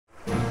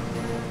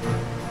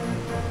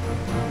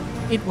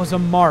It was a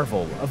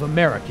marvel of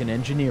American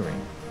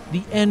engineering,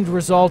 the end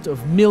result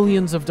of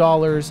millions of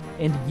dollars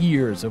and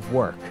years of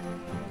work.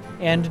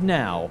 And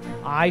now,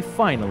 I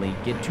finally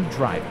get to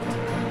drive it.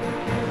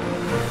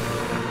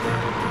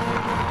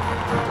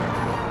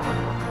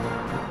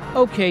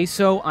 Okay,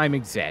 so I'm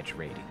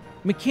exaggerating.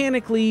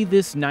 Mechanically,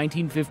 this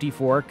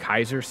 1954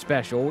 Kaiser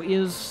Special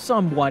is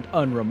somewhat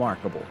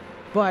unremarkable,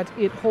 but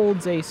it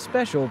holds a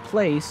special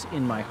place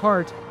in my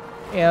heart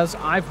as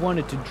I've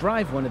wanted to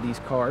drive one of these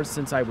cars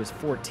since I was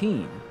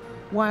 14.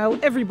 While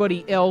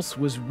everybody else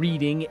was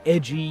reading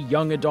edgy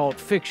young adult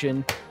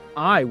fiction,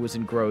 I was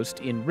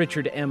engrossed in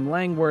Richard M.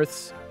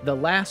 Langworth's The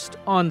Last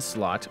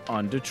Onslaught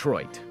on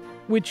Detroit,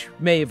 which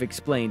may have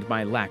explained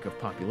my lack of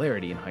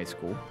popularity in high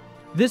school.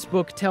 This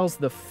book tells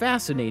the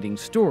fascinating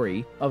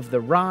story of the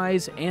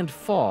rise and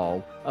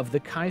fall of the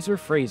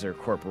Kaiser-Frazer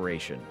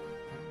Corporation.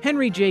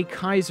 Henry J.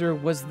 Kaiser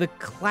was the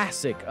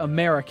classic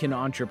American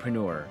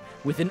entrepreneur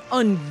with an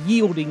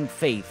unyielding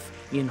faith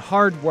in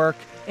hard work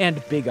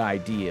and big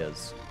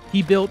ideas.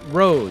 He built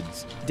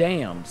roads,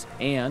 dams,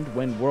 and,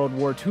 when World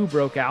War II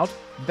broke out,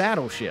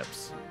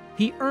 battleships.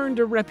 He earned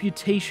a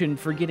reputation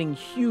for getting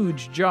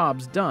huge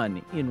jobs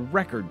done in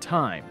record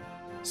time.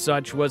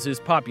 Such was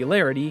his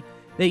popularity,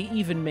 they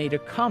even made a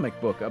comic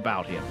book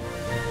about him.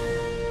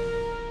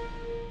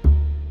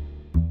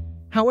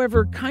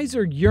 However,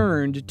 Kaiser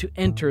yearned to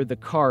enter the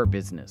car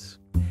business.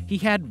 He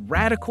had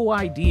radical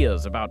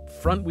ideas about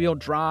front-wheel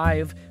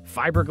drive,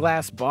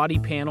 fiberglass body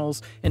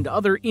panels, and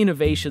other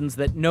innovations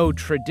that no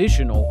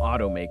traditional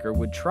automaker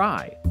would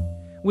try.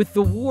 With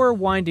the war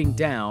winding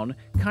down,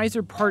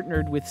 Kaiser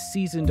partnered with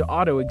seasoned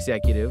auto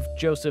executive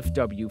Joseph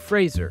W.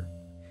 Frazer.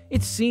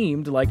 It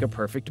seemed like a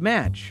perfect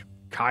match.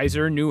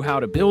 Kaiser knew how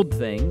to build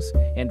things,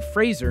 and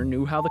Frazer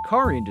knew how the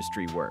car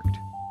industry worked.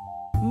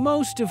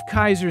 Most of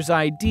Kaiser's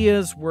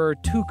ideas were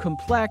too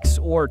complex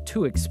or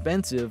too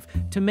expensive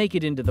to make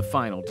it into the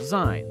final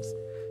designs.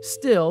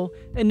 Still,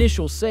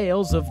 initial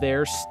sales of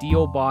their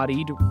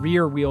steel-bodied,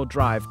 rear-wheel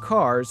drive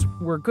cars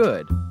were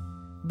good.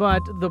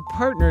 But the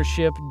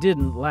partnership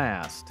didn't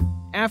last.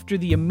 After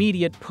the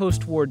immediate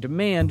post-war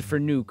demand for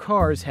new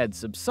cars had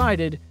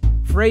subsided,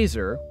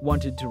 Frazer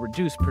wanted to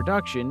reduce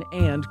production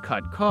and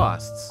cut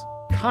costs.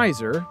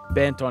 Kaiser,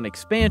 bent on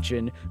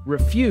expansion,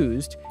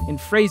 refused, and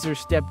Frazer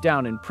stepped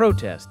down in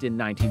protest in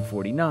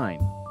 1949.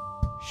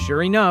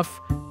 Sure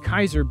enough,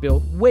 Kaiser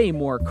built way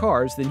more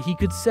cars than he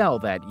could sell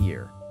that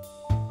year.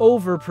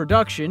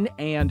 Overproduction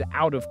and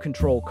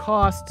out-of-control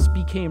costs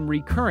became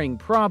recurring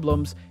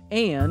problems,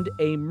 and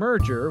a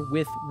merger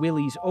with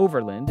Willys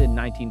Overland in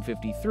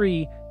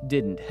 1953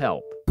 didn't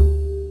help.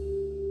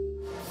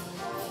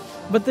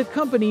 But the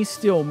company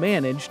still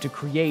managed to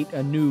create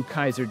a new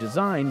Kaiser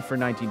design for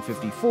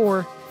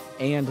 1954,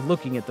 and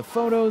looking at the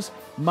photos,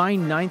 my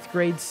 9th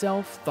grade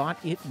self thought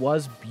it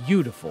was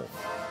beautiful.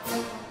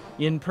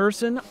 In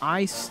person,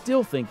 I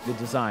still think the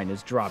design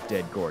is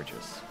drop-dead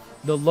gorgeous.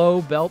 The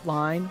low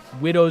beltline,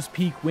 widow's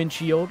peak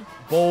windshield,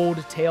 bold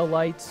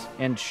taillights,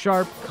 and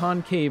sharp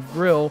concave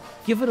grille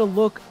give it a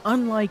look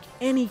unlike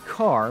any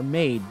car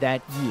made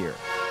that year.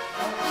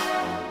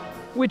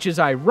 Which is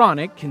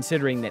ironic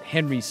considering that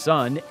Henry's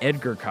son,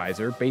 Edgar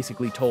Kaiser,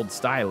 basically told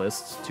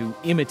stylists to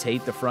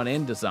imitate the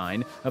front-end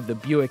design of the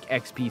Buick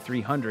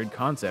XP300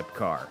 concept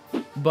car.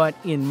 But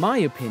in my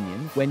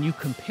opinion, when you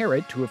compare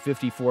it to a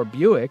 '54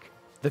 Buick,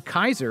 the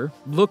Kaiser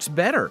looks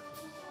better.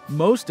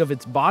 Most of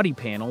its body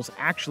panels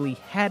actually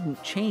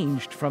hadn't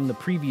changed from the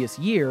previous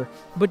year,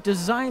 but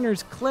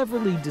designers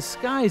cleverly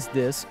disguised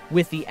this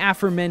with the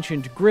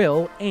aforementioned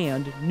grille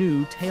and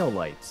new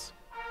taillights.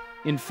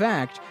 In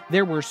fact,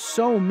 there were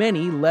so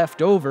many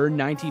leftover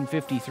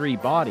 1953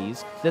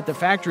 bodies that the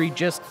factory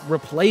just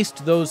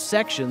replaced those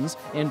sections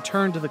and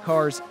turned the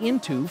cars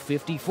into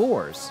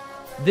 54s.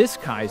 This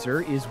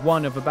Kaiser is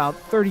one of about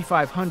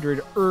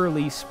 3,500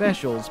 early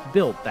specials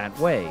built that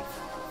way.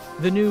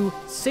 The new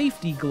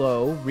Safety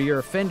Glow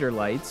rear fender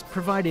lights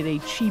provided a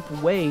cheap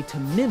way to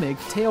mimic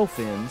tail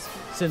fins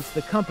since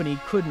the company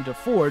couldn't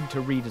afford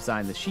to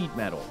redesign the sheet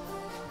metal.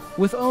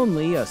 With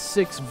only a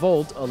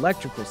 6-volt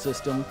electrical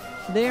system,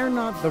 they're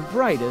not the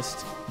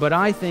brightest, but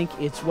I think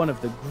it's one of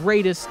the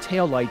greatest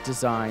taillight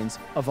designs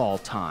of all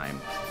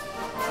time.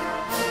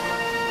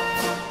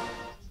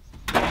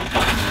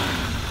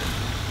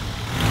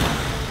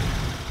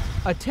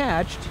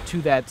 Attached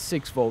to that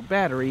 6-volt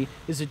battery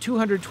is a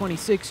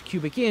 226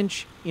 cubic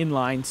inch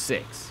inline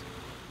 6.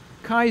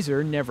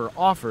 Kaiser never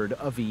offered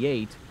a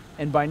V8,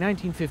 and by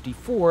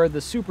 1954 the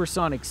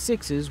supersonic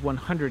 6's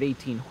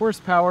 118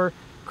 horsepower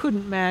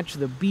couldn't match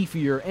the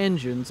beefier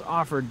engines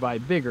offered by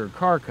bigger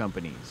car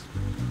companies.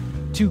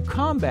 To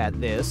combat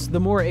this, the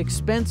more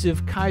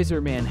expensive Kaiser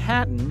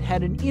Manhattan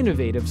had an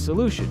innovative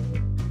solution.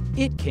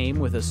 It came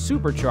with a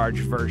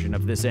supercharged version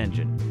of this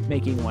engine,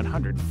 making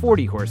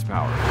 140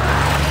 horsepower.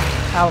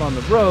 Out on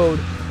the road,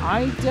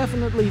 I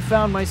definitely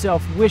found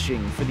myself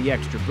wishing for the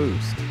extra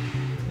boost.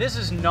 This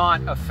is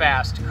not a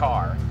fast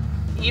car.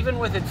 Even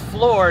with it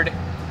floored,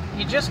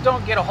 you just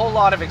don't get a whole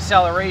lot of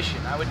acceleration.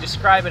 I would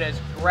describe it as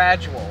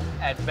gradual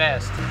at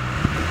best.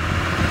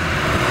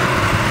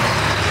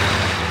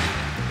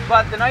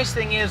 But the nice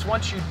thing is,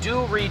 once you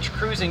do reach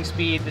cruising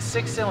speed, the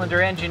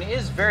 6-cylinder engine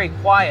is very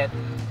quiet,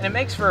 and it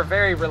makes for a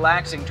very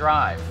relaxing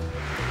drive.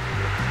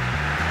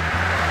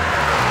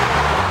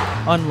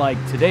 Unlike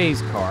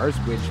today's cars,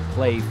 which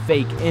play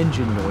fake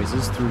engine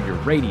noises through your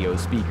radio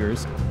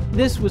speakers,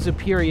 this was a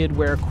period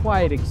where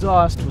quiet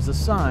exhaust was a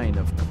sign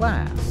of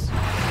class.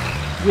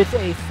 With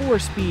a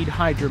 4-speed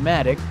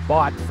Hydra-Matic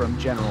bought from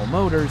General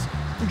Motors,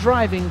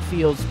 driving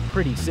feels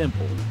pretty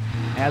simple.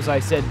 As I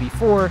said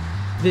before,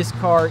 this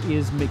car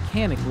is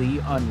mechanically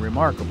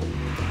unremarkable.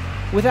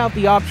 Without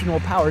the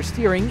optional power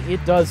steering, it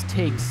does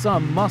take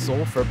some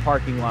muscle for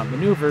parking lot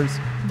maneuvers,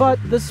 but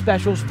the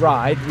Special's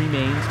ride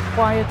remains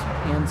quiet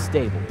and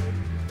stable.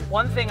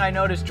 One thing I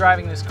noticed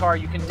driving this car,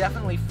 you can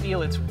definitely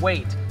feel its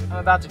weight. I'm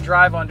about to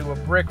drive onto a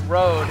brick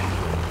road,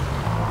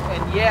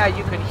 and yeah,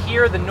 you can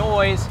hear the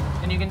noise,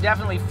 and you can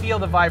definitely feel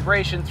the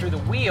vibration through the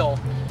wheel,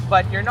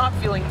 but you're not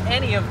feeling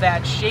any of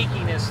that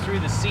shakiness through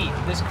the seat.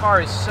 This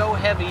car is so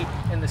heavy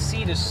and the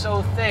seat is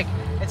so thick.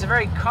 It's a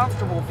very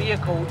comfortable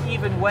vehicle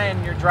even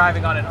when you're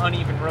driving on an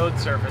uneven road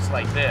surface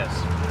like this.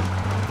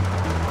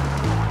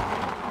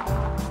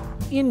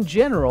 In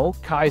general,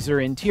 Kaiser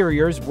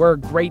interiors were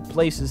great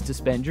places to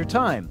spend your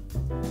time.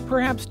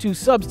 Perhaps to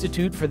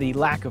substitute for the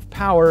lack of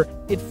power,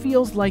 it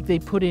feels like they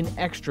put in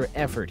extra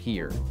effort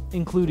here,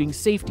 including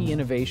safety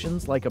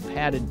innovations like a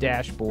padded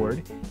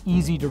dashboard,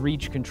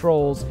 easy-to-reach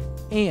controls,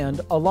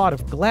 and a lot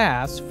of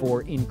glass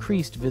for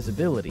increased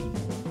visibility.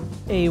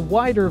 A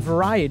wider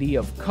variety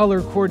of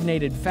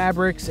color-coordinated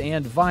fabrics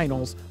and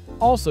vinyls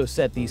also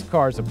set these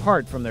cars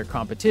apart from their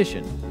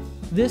competition.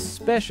 This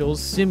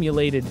Special's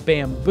simulated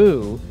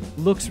bamboo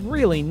looks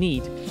really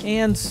neat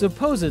and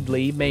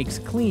supposedly makes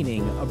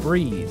cleaning a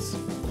breeze.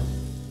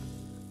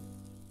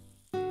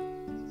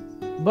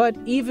 But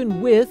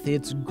even with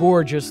its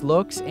gorgeous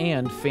looks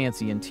and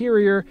fancy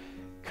interior,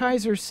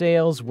 Kaiser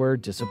sales were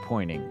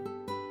disappointing.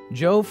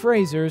 Joe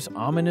Frazer's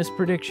ominous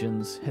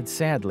predictions had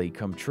sadly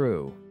come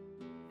true.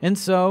 And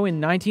so,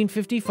 in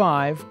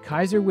 1955,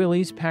 Kaiser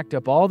Willys packed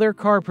up all their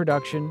car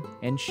production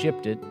and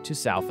shipped it to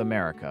South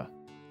America,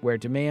 where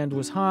demand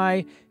was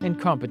high and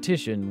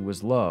competition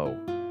was low.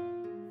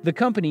 The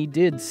company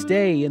did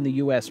stay in the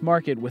US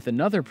market with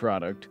another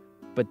product,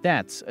 but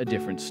that's a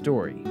different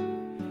story.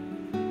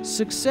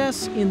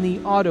 Success in the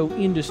auto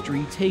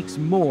industry takes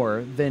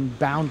more than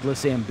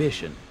boundless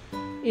ambition.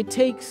 It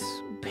takes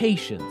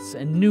patience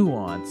and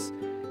nuance,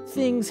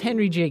 things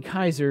Henry J.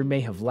 Kaiser may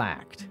have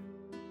lacked.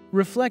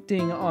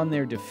 Reflecting on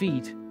their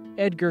defeat,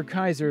 Edgar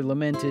Kaiser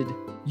lamented,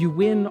 "You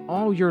win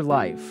all your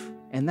life,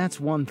 and that's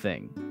one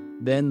thing.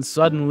 Then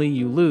suddenly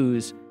you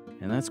lose,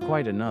 and that's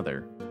quite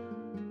another."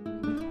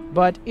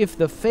 But if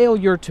the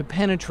failure to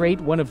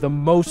penetrate one of the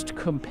most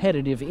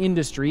competitive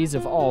industries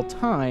of all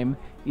time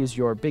is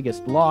your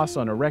biggest loss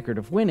on a record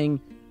of winning,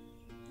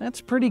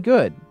 that's pretty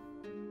good.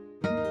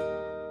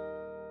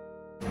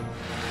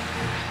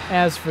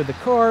 As for the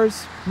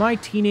cars, my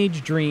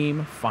teenage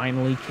dream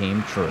finally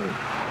came true.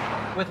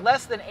 With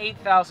less than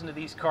 8,000 of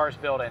these cars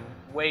built and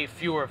way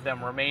fewer of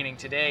them remaining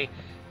today,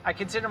 I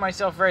consider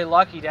myself very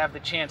lucky to have the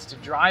chance to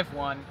drive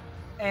one.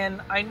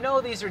 And I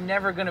know these are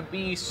never going to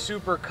be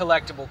super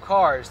collectible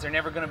cars. They're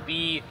never going to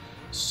be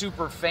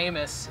super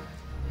famous.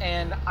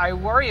 And I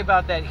worry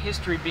about that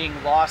history being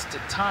lost to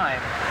time.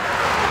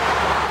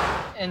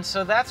 And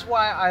so that's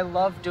why I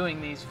love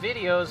doing these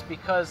videos,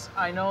 because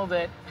I know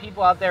that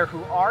people out there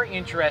who are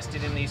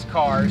interested in these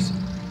cars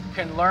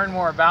can learn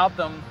more about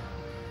them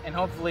and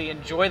hopefully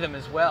enjoy them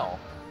as well.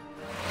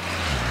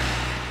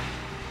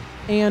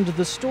 And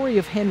the story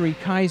of Henry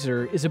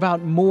Kaiser is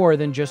about more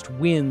than just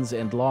wins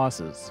and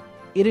losses.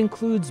 It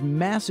includes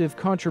massive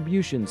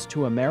contributions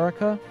to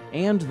America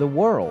and the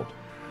world,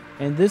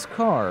 and this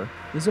car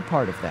is a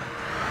part of that.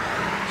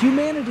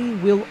 Humanity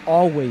will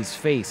always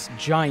face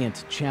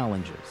giant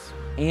challenges,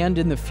 and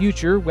in the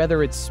future,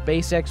 whether it's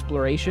space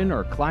exploration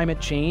or climate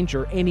change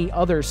or any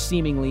other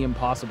seemingly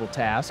impossible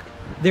task,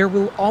 there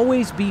will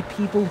always be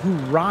people who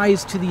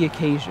rise to the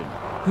occasion,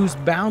 whose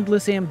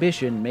boundless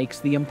ambition makes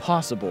the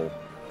impossible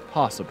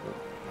possible.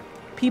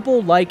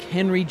 People like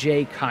Henry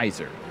J.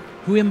 Kaiser,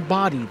 who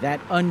embody that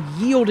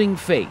unyielding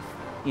faith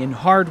in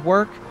hard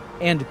work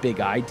and big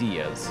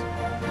ideas.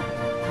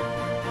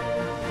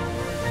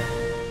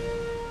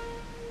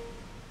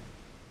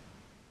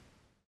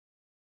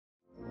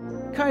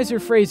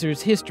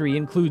 Kaiser-Frazer's history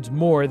includes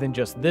more than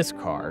just this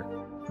car.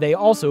 They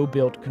also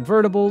built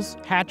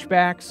convertibles,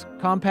 hatchbacks,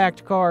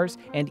 compact cars,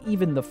 and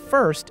even the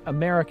first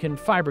American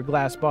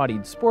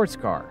fiberglass-bodied sports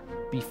car,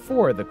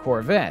 before the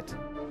Corvette.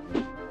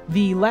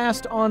 The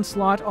last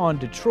onslaught on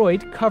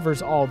Detroit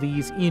covers all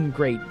these in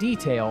great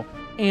detail,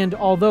 and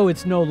although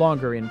it's no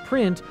longer in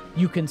print,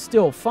 you can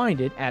still find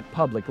it at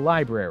public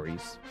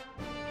libraries.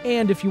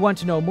 And if you want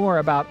to know more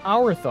about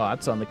our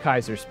thoughts on the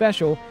Kaiser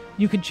Special,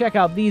 you can check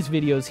out these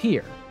videos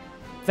here.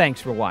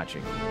 Thanks for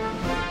watching.